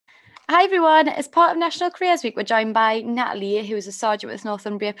Hi everyone, as part of National Careers Week, we're joined by Natalie, who is a sergeant with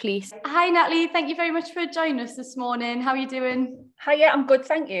Northumbria Police. Hi Natalie, thank you very much for joining us this morning. How are you doing? Hi, yeah, I'm good,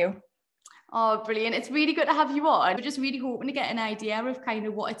 thank you. Oh, brilliant. It's really good to have you on. We're just really hoping to get an idea of kind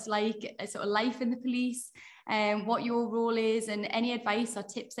of what it's like, sort of life in the police, and what your role is, and any advice or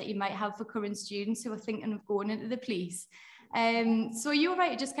tips that you might have for current students who are thinking of going into the police. So you're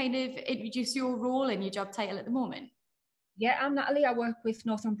right to just kind of introduce your role and your job title at the moment. Yeah, I'm Natalie. I work with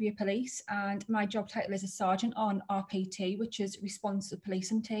Northumbria Police and my job title is a sergeant on RPT, which is Responsive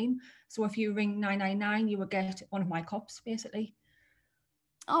Policing Team. So if you ring 999, you will get one of my cops, basically.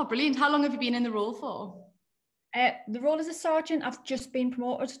 Oh, brilliant. How long have you been in the role for? The role as a sergeant, I've just been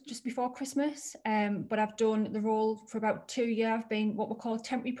promoted just before Christmas, but I've done the role for about 2 years. I've been what we call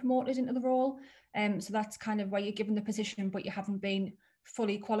temporary promoted into the role. So that's kind of where you're given the position, but you haven't been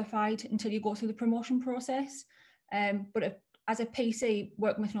fully qualified until you go through the promotion process. But as a PC,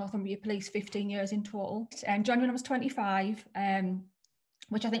 working with Northumbria Police 15 years in total. Joined when I was 25,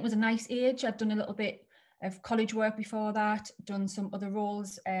 which I think was a nice age. I'd done a little bit of college work before that, done some other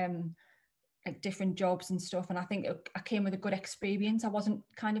roles, like different jobs and stuff. And I think I came with a good experience. I wasn't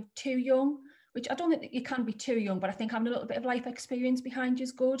kind of too young, which I don't think that you can be too young, but I think having a little bit of life experience behind you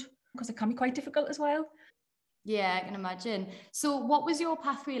is good because it can be quite difficult as well. Yeah, I can imagine. So what was your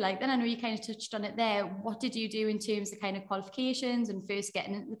pathway like then? I know you kind of touched on it there. What did you do in terms of kind of qualifications and first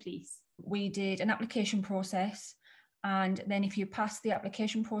getting into the police? We did an application process. And then if you passed the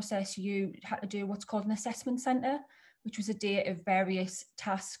application process, you had to do what's called an assessment centre, which was a day of various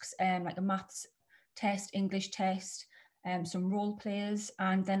tasks, like a maths test, English test, some role plays,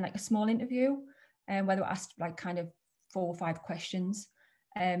 and then like a small interview, where they were asked like kind of 4 or 5 questions.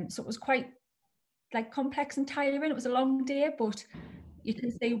 So it was quite like complex and tiring. It was a long day, but you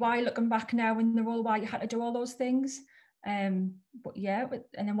can see why looking back now in the role why you had to do all those things. But yeah,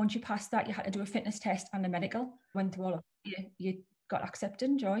 and then once you passed that, you had to do a fitness test and a medical. Went through all of it. You got accepted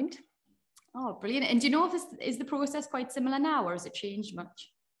and joined. Oh, brilliant. And do you know if is the process quite similar now or has it changed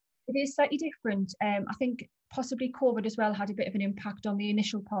much? It is slightly different. I think possibly COVID as well had a bit of an impact on the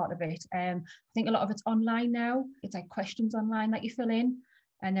initial part of it. I think a lot of it's online now. It's like questions online that you fill in.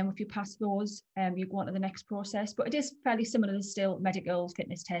 And then if you pass those, you go on to the next process. But it is fairly similar. There's still medical,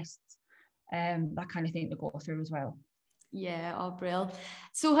 fitness tests, that kind of thing to go through as well. Yeah, oh, brilliant.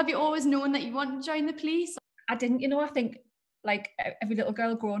 So have you always known that you wanted to join the police? I didn't, I think like every little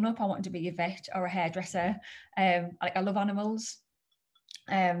girl growing up, I wanted to be a vet or a hairdresser. Like I love animals.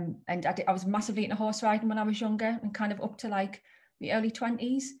 And I was massively into horse riding when I was younger and kind of up to like the early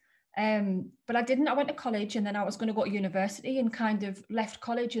 20s. But I went to college and then I was going to go to university and kind of left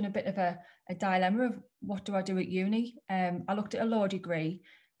college in a bit of a dilemma of what do I do at uni. I looked at a law degree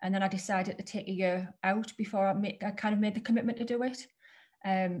and then I decided to take a year out before I kind of made the commitment to do it.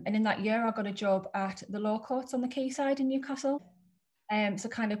 And in that year, I got a job at the law courts on the quayside in Newcastle. So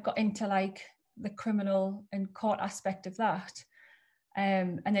kind of got into like the criminal and court aspect of that.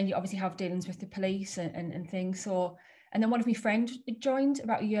 And then you obviously have dealings with the police and things. So, and then one of my friends joined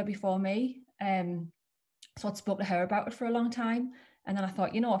about a year before me. So I'd spoke to her about it for a long time. And then I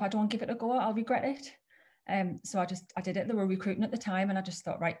thought, if I don't give it a go, I'll regret it. So I did it. They were recruiting at the time and I just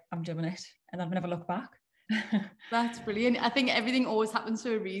thought, right, I'm doing it. And I've never looked back. That's brilliant. I think everything always happens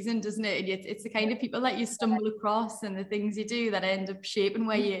for a reason, doesn't it? And it's the kind of people that you stumble across and the things you do that end up shaping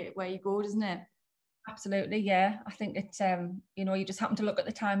where you go, doesn't it? Absolutely, yeah. I think it's you just happen to look at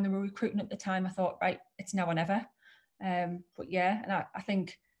the time they were recruiting at the time. I thought, right, it's now or never. But yeah, and I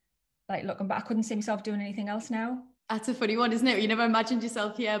think like looking back, I couldn't see myself doing anything else now. That's a funny one, isn't it? You never imagined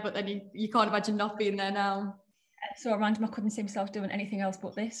yourself here, but then you can't imagine not being there now. So random, I couldn't see myself doing anything else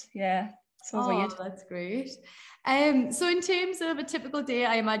but this. Yeah, so weird. That's great. So in terms of a typical day,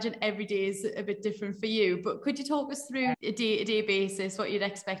 I imagine every day is a bit different for you, but could you talk us through a day-to-day basis, what you'd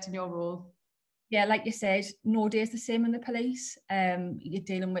expect in your role? Yeah, like you said, no day is the same in the police. You're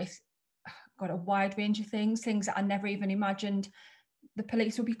dealing with a wide range of things that I never even imagined the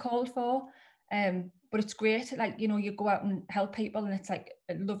police would be called for. But it's great, like, you go out and help people and it's like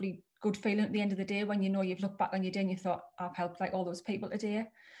a lovely, good feeling at the end of the day when you've looked back on your day and you thought, I've helped like all those people today.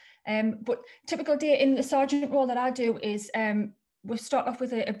 But typical day in the sergeant role that I do is we'll start off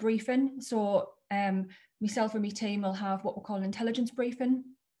with a briefing. So myself and my team will have what we call an intelligence briefing.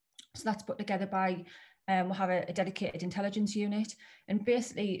 So that's put together by, we'll have a dedicated intelligence unit. And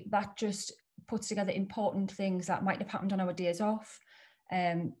basically that just puts together important things that might have happened on our days off.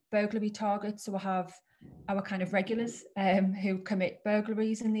 Burglary targets, so we'll have our kind of regulars who commit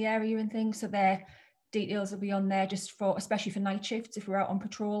burglaries in the area and things. So their details will be on there just for, especially for night shifts, if we're out on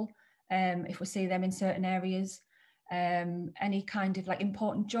patrol, if we see them in certain areas. any kind of like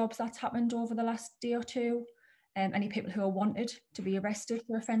important jobs that's happened over the last day or two, any people who are wanted to be arrested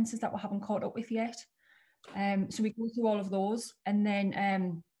for offences that we haven't caught up with yet. So we go through all of those, and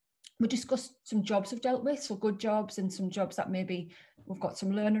then we discuss some jobs we've dealt with, so good jobs and some jobs that maybe we've got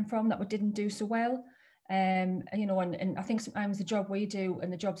some learning from that we didn't do so well. You know, and I think sometimes the job we do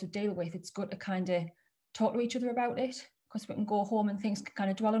and the jobs we deal with, it's good to kind of talk to each other about it, because we can go home and things can kind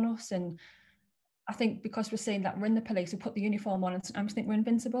of dwell on us. And I think because we're saying that we're in the police, we put the uniform on and sometimes think we're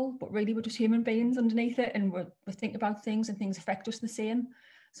invincible, but really we're just human beings underneath it, and we think about things and things affect us the same.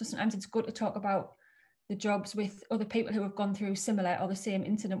 So sometimes it's good to talk about the jobs with other people who have gone through similar or the same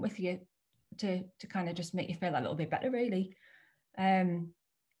incident with you, to kind of just make you feel a little bit better, really.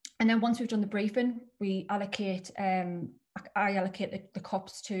 And then once we've done the briefing, we allocate, I allocate the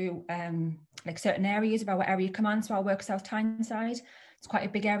cops to like certain areas of our area command. So I work South Tyneside. It's quite a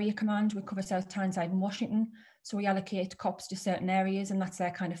big area command. We cover South Tyneside and Washington. So we allocate cops to certain areas, and that's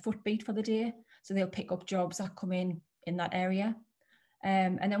their kind of footbeat for the day. So they'll pick up jobs that come in that area.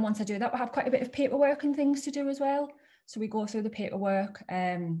 And then once I do that, we have quite a bit of paperwork and things to do as well. So we go through the paperwork,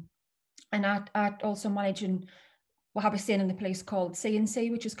 and I also manage, and we'll have a saying in the police called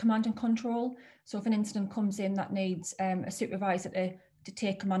C&C, which is command and control. So if an incident comes in that needs a supervisor to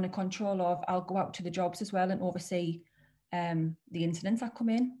take command and control of, I'll go out to the jobs as well and oversee the incidents that come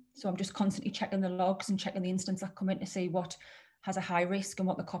in. So I'm just constantly checking the logs and checking the incidents that come in to see what has a high risk and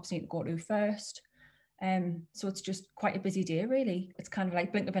what the cops need to go to first. So it's just quite a busy day, really. It's kind of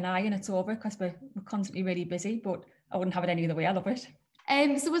like blink of an eye and it's over, because we're constantly really busy, but I wouldn't have it any other way. I love it.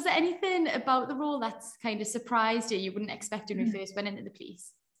 So was there anything about the role that's kind of surprised you wouldn't expect when you first went into the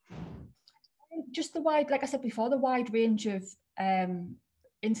police? Just the wide, like I said before, the wide range of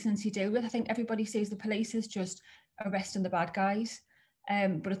incidents you deal with. I think everybody sees the police as just arresting the bad guys,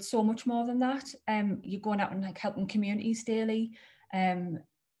 but it's so much more than that. You're going out and like helping communities daily.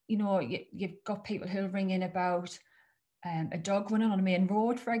 You know, you've got people who'll ring in about a dog running on a main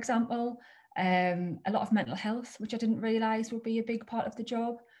road, for example. A lot of mental health, which I didn't realise would be a big part of the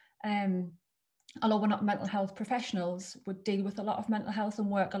job. Although we're not mental health professionals, would deal with a lot of mental health and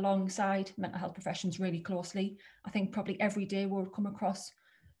work alongside mental health professions really closely. I think probably every day we'll come across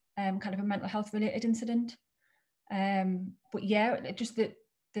kind of a mental health related incident. But yeah, just the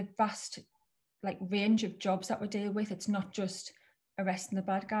vast like range of jobs that we deal with. It's not just arresting the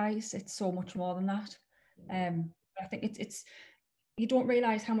bad guys, it's so much more than that. I think it's you don't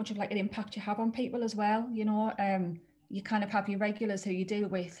realise how much of like an impact you have on people as well. You know, you kind of have your regulars who you deal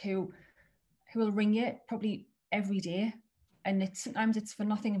with who will ring you probably every day, and sometimes it's for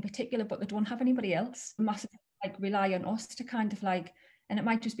nothing in particular, but they don't have anybody else. Massively like rely on us to kind of like, and it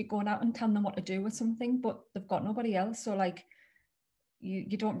might just be going out and telling them what to do with something, but they've got nobody else. So like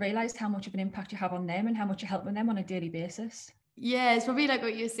you don't realise how much of an impact you have on them and how much you're helping them on a daily basis. Yeah, it's probably like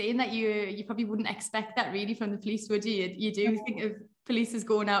what you're saying, that you probably wouldn't expect that really from the police, would you? You do think of police as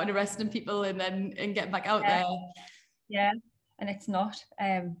going out and arresting people and getting back out there. Yeah, and it's not.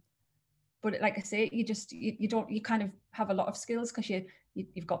 But like I say, you kind of have a lot of skills, because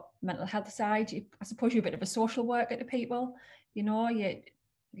you've got mental health side. I suppose you're a bit of a social worker to people. You know,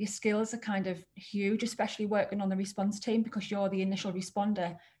 your skills are kind of huge, especially working on the response team, because you're the initial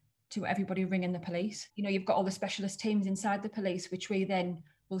responder to everybody ringing the police. You know, you've got all the specialist teams inside the police, which we then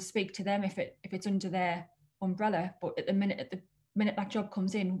will speak to them if it's under their umbrella. But at the minute that job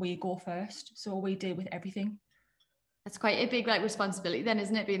comes in, we go first, so we deal with everything. That's quite a big like responsibility then,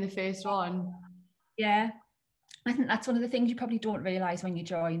 isn't it, being the first one? Yeah, I think that's one of the things you probably don't realise when you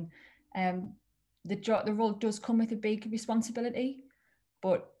join. The role does come with a big responsibility,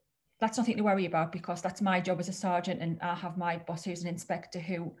 but that's nothing to worry about, because that's my job as a sergeant, and I have my boss who's an inspector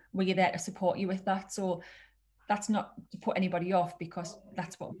who we're there to support you with that. So that's not to put anybody off, because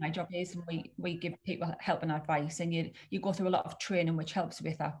that's what my job is, and we give people help and advice, and you go through a lot of training which helps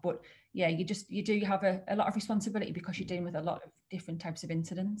with that. But yeah, you do have a lot of responsibility, because you're dealing with a lot of different types of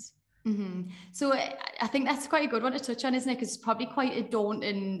incidents. Mm-hmm. So I think that's quite a good one to touch on, isn't it? Because it's probably quite a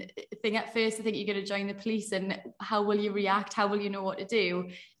daunting thing at first. I think you're going to join the police, and how will you react? How will you know what to do?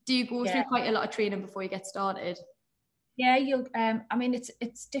 Do you go through quite a lot of training before you get started? Yeah, I mean,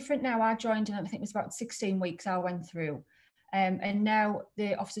 it's different now. I joined, and I think it was about 16 weeks I went through. And now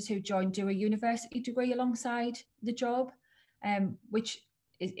the officers who join do a university degree alongside the job, which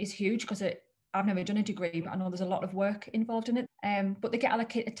is huge, because I've never done a degree, but I know there's a lot of work involved in it. But they get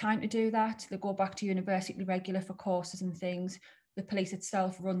allocated time to do that. They go back to university regular for courses and things. The police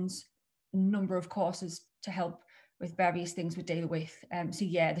itself runs a number of courses to help with various things we deal with. So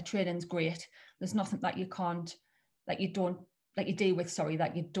yeah, the training's great. There's nothing that you can't, that you deal with,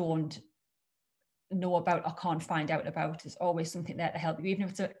 that you don't know about or can't find out about. There's always something there to help you, even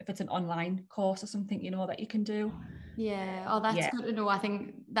if it's an online course or something, you know, that you can do. Yeah, oh, that's Yeah. good to know. I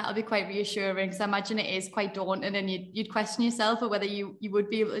think that'll be quite reassuring, because I imagine it is quite daunting, and you'd question yourself or whether you would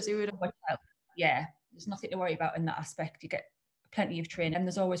be able to do it. Yeah, there's nothing to worry about in that aspect. You get plenty of training, and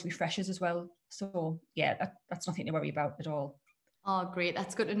there's always refreshers as well. So yeah, that's nothing to worry about at all. Oh, great.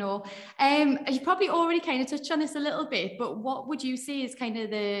 That's good to know. You probably already kind of touched on this a little bit, but what would you say is kind of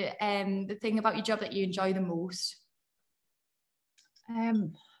the thing about your job that you enjoy the most?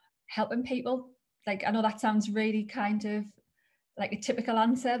 Helping people. Like, I know that sounds really kind of like a typical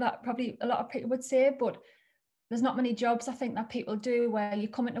answer that probably a lot of people would say, but there's not many jobs, I think, that people do where you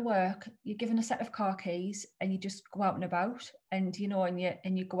come into work, you're given a set of car keys, and you just go out and about, and you know,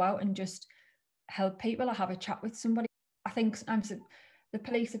 and you go out and just help people or have a chat with somebody. I think sometimes the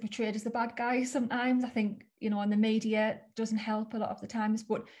police are portrayed as the bad guys sometimes. I think, you know, and the media doesn't help a lot of the times,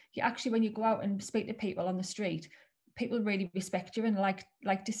 but you actually, when you go out and speak to people on the street, people really respect you and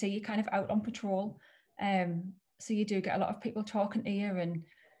like to see you kind of out on patrol. So you do get a lot of people talking to you, and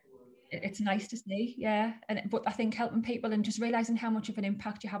it's nice to see. Yeah. But I think helping people and just realizing how much of an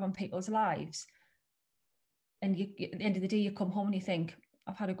impact you have on people's lives, and you, at the end of the day, you come home and you think,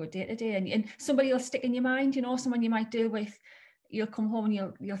 I've had a good day today, and somebody will stick in your mind, you know, someone you might deal with. You'll come home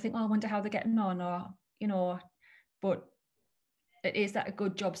and you'll think, oh, I wonder how they're getting on, or, you know, but it is that a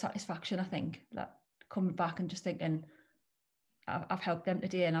good job satisfaction, I think, that coming back and just thinking, I've helped them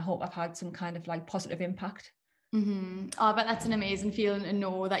today, and I hope I've had some kind of like positive impact. Mm-hmm. Oh, but that's an amazing feeling to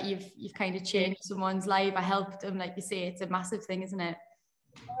know that you've kind of changed someone's life. I helped them, like you say, it's a massive thing, isn't it?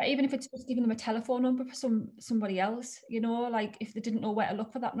 Even if it's just giving them a telephone number for somebody else, you know, like if they didn't know where to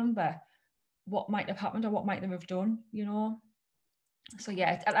look for that number, what might have happened or what might they have done, you know. So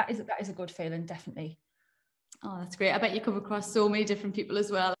yeah, that is a good feeling, definitely. Oh, that's great. I bet you come across so many different people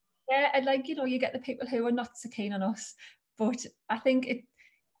as well. Yeah, and like, you know, you get the people who are not so keen on us, but I think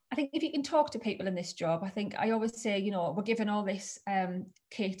if you can talk to people in this job, I think I always say, you know, we're given all this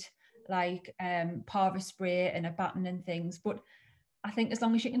kit, like parva spray and a baton and things, but I think as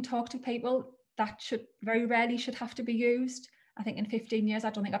long as you can talk to people, that should very rarely should have to be used. I think in 15 years,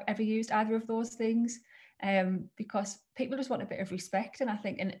 I don't think I've ever used either of those things, because people just want a bit of respect. And I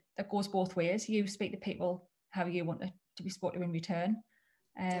think, and it goes both ways. You speak to people how you want to be spoken to in return.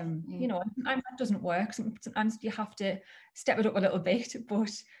 You know, sometimes that doesn't work. Sometimes you have to step it up a little bit, but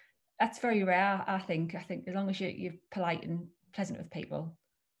that's very rare, I think. I think as long as you're polite and pleasant with people,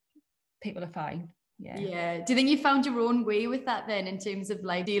 people are fine. Yeah. Do you think you found your own way with that then, in terms of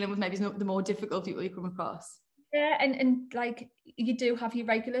like dealing with maybe the more difficult people you come across? Yeah, and like you do have your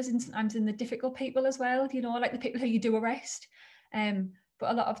regulars and sometimes in the difficult people as well, you know, like the people who you do arrest.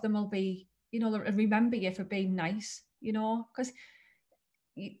 But a lot of them will be, you know, they'll remember you for being nice, you know, because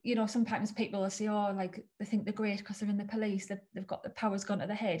you know, sometimes people will say, oh, like they think they're great because they're in the police, they've got the powers gone to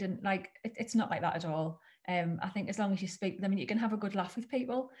their head, and like it's not like that at all. I think as long as you speak to them and you can have a good laugh with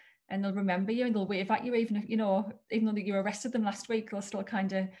people, and they'll remember you and they'll wave at you, even if, you know, even though you arrested them last week, they'll still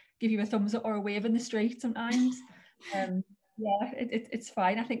kind of give you a thumbs up or a wave in the street sometimes. Yeah, it's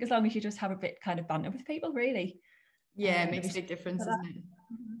fine. I think as long as you just have a bit kind of banter with people, really. Yeah, it makes a big difference, doesn't it?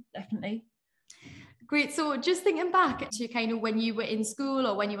 Definitely. Great. So just thinking back to kind of when you were in school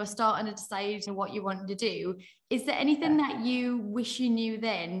or when you were starting to decide what you wanted to do, is there anything that you wish you knew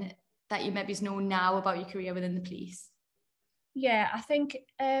then that you maybe know now about your career within the police? Yeah, I think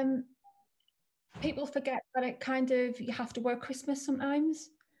people forget that it kind of, you have to work Christmas sometimes.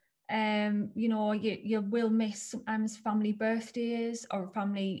 You know, you will miss sometimes family birthdays or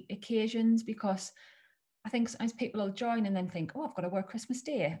family occasions, because I think sometimes people will join and then think, oh, I've got to work Christmas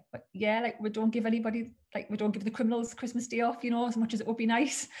Day. But yeah, like we don't give the criminals Christmas Day off, you know, as much as it would be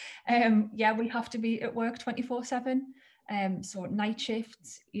nice. Yeah, we have to be at work 24/7. So night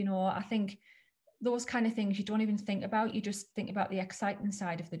shifts, you know, I think those kind of things you don't even think about. You just think about the exciting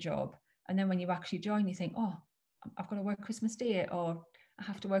side of the job. And then when you actually join, you think, oh, I've got to work Christmas Day, or I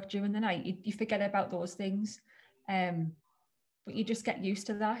have to work during the night. You forget about those things. But you just get used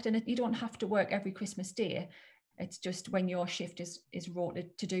to that. And you don't have to work every Christmas Day. It's just when your shift is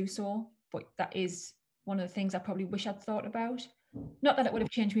rotated to do so. But that is one of the things I probably wish I'd thought about. Not that it would have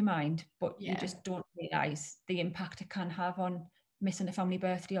changed my mind, but you just don't realise the impact it can have on missing a family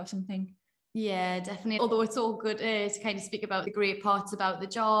birthday or something. Yeah, definitely. Although it's all good to kind of speak about the great parts about the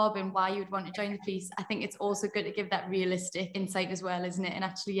job and why you would want to join the police, I think it's also good to give that realistic insight as well, isn't it? And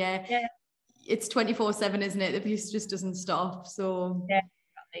actually, yeah. It's 24/7, isn't it? The police just doesn't stop. So yeah,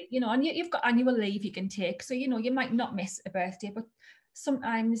 exactly. You know, and you've got annual leave you can take. So, you know, you might not miss a birthday, but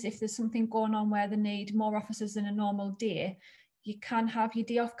sometimes if there's something going on where they need more officers than a normal day, you can have your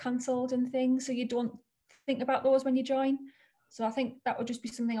day off cancelled and things, so you don't think about those when you join. So I think that would just be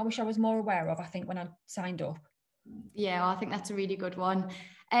something I wish I was more aware of, I think, when I signed up. Yeah, I think that's a really good one.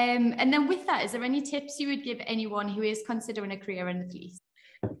 And then with that, is there any tips you would give anyone who is considering a career in the police?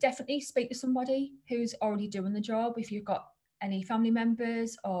 Definitely speak to somebody who's already doing the job. If you've got any family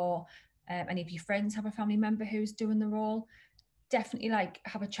members or any of your friends have a family member who's doing the role, definitely like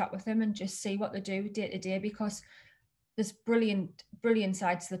have a chat with them and just see what they do day to day, because there's brilliant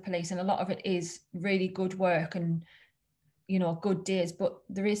sides to the police, and a lot of it is really good work and, you know, good days, but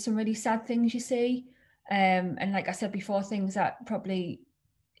there is some really sad things you see. And like I said before, things that probably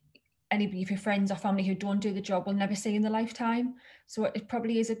any of your friends or family who don't do the job will never see in their lifetime. So it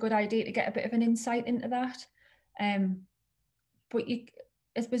probably is a good idea to get a bit of an insight into that. But you,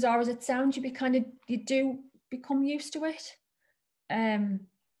 as bizarre as it sounds, you do become used to it.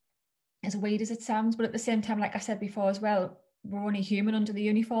 As weird as it sounds, but at the same time, like I said before as well, we're only human under the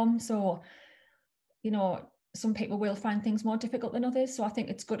uniform. So, you know, some people will find things more difficult than others. So I think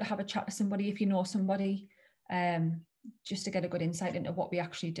it's good to have a chat to somebody if you know somebody, just to get a good insight into what we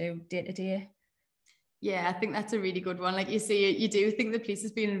actually do day to day. Yeah, I think that's a really good one. Like you say, you do think the police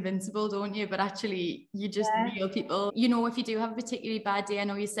has been invincible, don't you? But actually, you're just real people. You know, if you do have a particularly bad day, I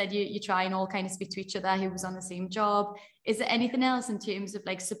know you said you try and all kind of speak to each other who was on the same job. Is there anything else in terms of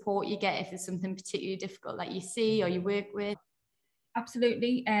like support you get if there's something particularly difficult that you see or you work with?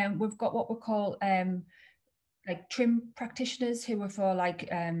 Absolutely. We've got what we call like trim practitioners who are for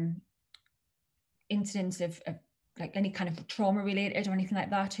like incidents of like any kind of trauma related or anything like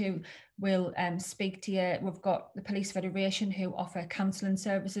that, who will speak to you. We've got the Police Federation who offer counselling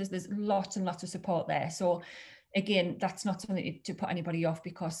services. There's lots and lots of support there. So again, that's not something to put anybody off,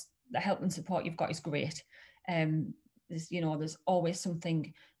 because the help and support you've got is great. There's always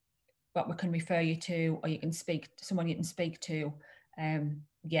something that we can refer you to, or you can speak to someone you can speak to.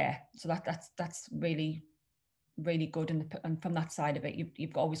 So that's really good, and from that side of it,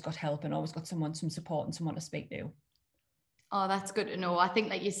 you've always got help and always got some support and someone to speak to. Oh, that's good to know. I think,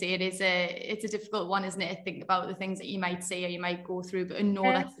 like you say, it's a difficult one, isn't it? To think about the things that you might say or you might go through, but to know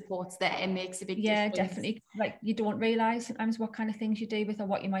that support's there, it makes a big difference. Yeah, definitely. Like, you don't realise sometimes what kind of things you deal with or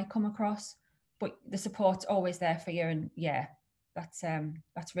what you might come across, but the support's always there for you. And yeah,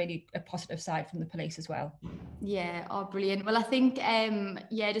 that's really a positive side from the police as well. Yeah, oh, brilliant. Well, I think,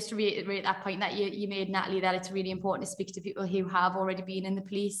 just to reiterate that point that you made, Natalie, that it's really important to speak to people who have already been in the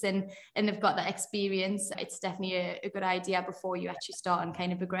police and they've got that experience. It's definitely a good idea before you actually start and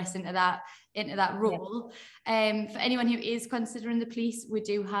kind of progress into that role. Yeah. For anyone who is considering the police, we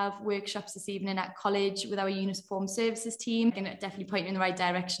do have workshops this evening at college with our uniform services team, and definitely point you in the right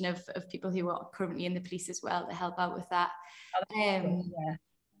direction of people who are currently in the police as well to help out with that.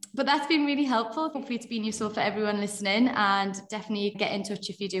 But that's been really helpful. Hopefully it's been useful for everyone listening, and definitely get in touch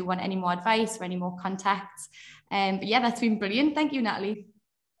if you do want any more advice or any more contacts. But yeah, that's been brilliant. Thank you, Natalie.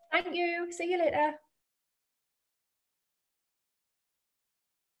 Thank you. See you later.